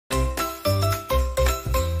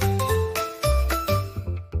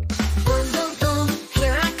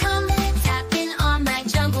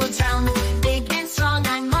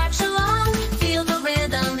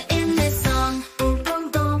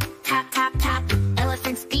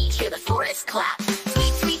clap.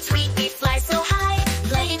 Tweet, tweet, tweet, we fly so high,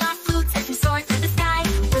 playing our flutes as we soar through the sky.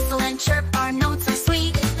 Whistle and chirp, our notes are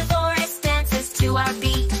sweet, the forest dances to our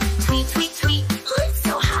beat. Tweet, tweet, tweet, lift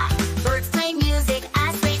so high, birds play music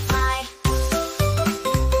as they fly.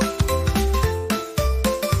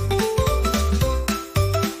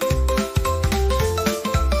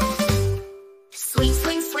 Swing,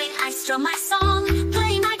 swing, swing, I strum my song,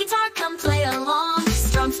 playing my guitar, come play along.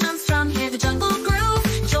 Strum, strum, strum, hear the jungle groove,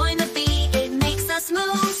 join the beat, it makes us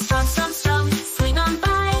move. Strum, strum, strum, swing on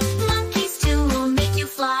by, monkeys too will make you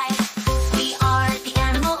fly. We are the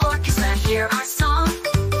Animal Orchestra, hear our song,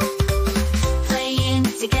 playing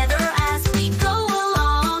together as we go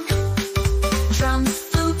along. Drums,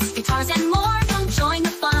 flutes, guitars and more, come join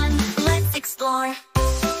the fun, let's explore.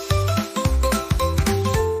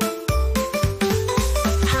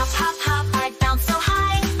 Hop, hop, hop, I bounce so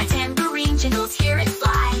high, my tambourine jingles, hear it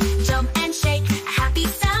fly. Jump and shake, a happy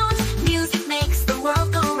sound, music makes the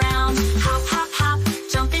world go round. Hop, hop, hop,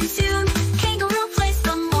 jump in tune, kangaroo plays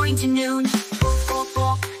from morning to noon. Woof, woof,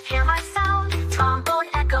 woof, hear my sound, trombone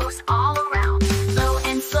echoes all around. Low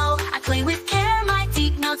and slow, I play with care, my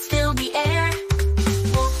deep notes fill the air.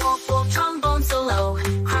 Woof, woof, woof, trombone solo,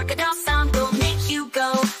 crocodile sound will make you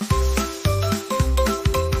go.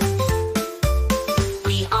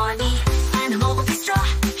 We are the Animal Orchestra,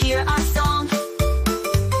 hear our song,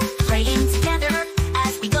 playing together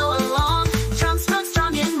as we go along. Drums, strong,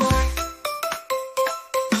 strong and more.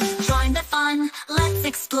 Join the fun, let's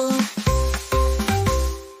explore.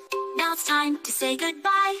 Now it's time to say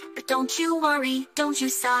goodbye, but don't you worry, don't you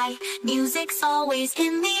sigh. Music's always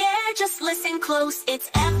in the air, just listen close, it's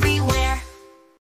everywhere.